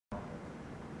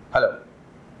Hello,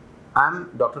 I'm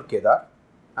Dr. Kedar.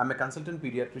 I'm a consultant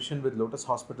pediatrician with Lotus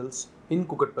Hospitals in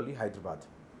Kukatpally, Hyderabad.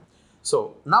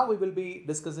 So now we will be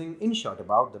discussing in short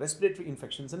about the respiratory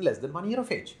infections in less than 1 year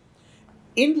of age.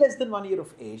 In less than 1 year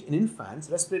of age, in infants,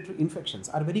 respiratory infections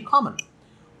are very common.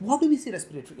 What do we see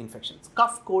respiratory infections?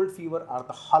 Cough, cold, fever are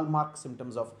the hallmark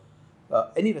symptoms of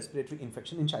any respiratory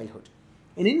infection in childhood.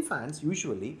 In infants,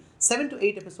 usually 7 to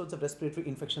 8 episodes of respiratory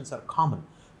infections are common.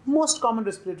 Most common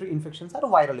respiratory infections are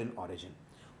viral in origin.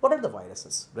 What are the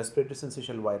viruses? Respiratory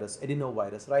syncytial virus,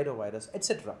 adenovirus, rhinovirus,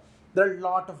 etc. There are a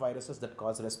lot of viruses that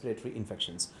cause respiratory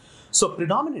infections. So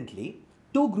predominantly,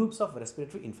 two groups of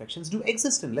respiratory infections do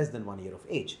exist in less than 1 year of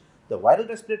age: the viral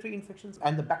respiratory infections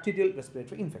and the bacterial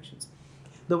respiratory infections.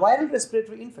 The viral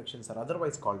respiratory infections are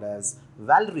otherwise called as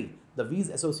VALRI, the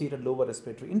wheeze-associated lower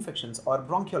respiratory infections, or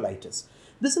bronchiolitis.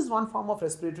 This is one form of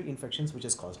respiratory infections which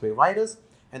is caused by virus,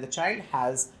 and the child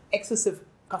has excessive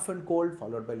cough and cold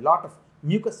followed by a lot of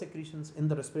mucus secretions in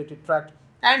the respiratory tract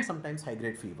and sometimes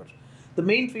high-grade fever. The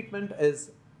main treatment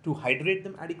is to hydrate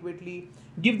them adequately,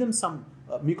 give them some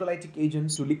mucolytic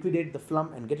agents to liquidate the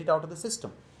phlegm and get it out of the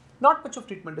system. Not much of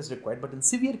treatment is required, but in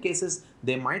severe cases,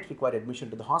 they might require admission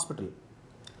to the hospital,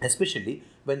 especially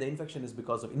when the infection is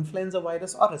because of influenza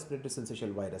virus or respiratory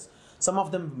syncytial virus. Some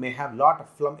of them may have a lot of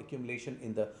phlegm accumulation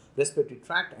in the respiratory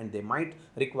tract and they might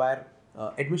require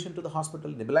admission to the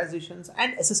hospital, nebulizations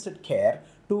and assisted care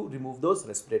to remove those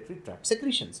respiratory tract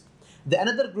secretions. The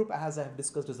another group, as I have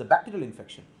discussed, is the bacterial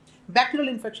infection. Bacterial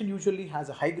infection usually has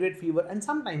a high-grade fever and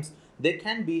sometimes they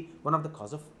can be one of the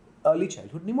cause of early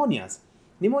childhood pneumonias.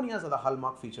 Pneumonias are the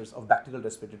hallmark features of bacterial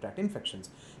respiratory tract infections.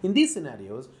 In these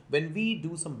scenarios, when we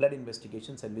do some blood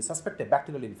investigations and we suspect a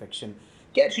bacterial infection,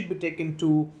 care should be taken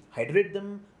to hydrate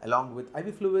them along with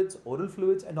IV fluids, oral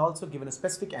fluids, and also given a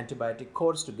specific antibiotic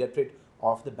course to get rid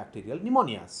of the bacterial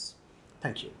pneumonias.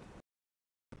 Thank you.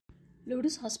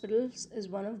 Lotus Hospitals is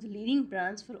one of the leading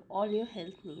brands for all your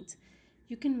health needs.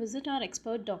 You can visit our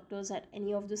expert doctors at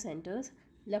any of the centers: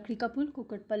 Lakdi,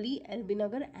 Kukatpally,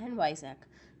 Nagar and Vizag.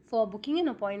 For booking an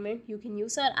appointment, you can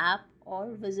use our app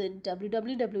or visit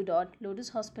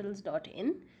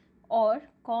www.lotushospitals.in or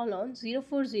call on 040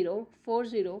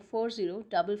 4040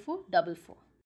 4444.